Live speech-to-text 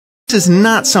This is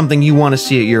not something you want to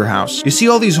see at your house. You see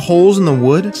all these holes in the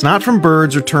wood? It's not from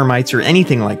birds or termites or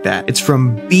anything like that. It's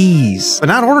from bees. But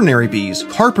not ordinary bees,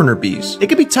 carpenter bees. They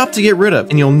can be tough to get rid of,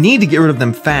 and you'll need to get rid of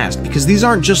them fast because these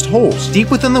aren't just holes.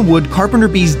 Deep within the wood, carpenter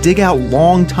bees dig out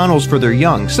long tunnels for their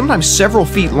young, sometimes several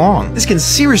feet long. This can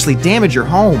seriously damage your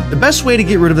home. The best way to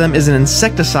get rid of them is an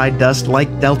insecticide dust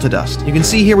like Delta Dust. You can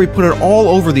see here we put it all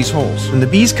over these holes. When the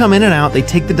bees come in and out, they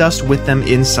take the dust with them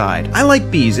inside. I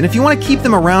like bees, and if you want to keep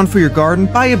them around for your garden,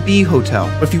 buy a bee hotel.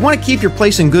 But if you want to keep your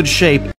place in good shape,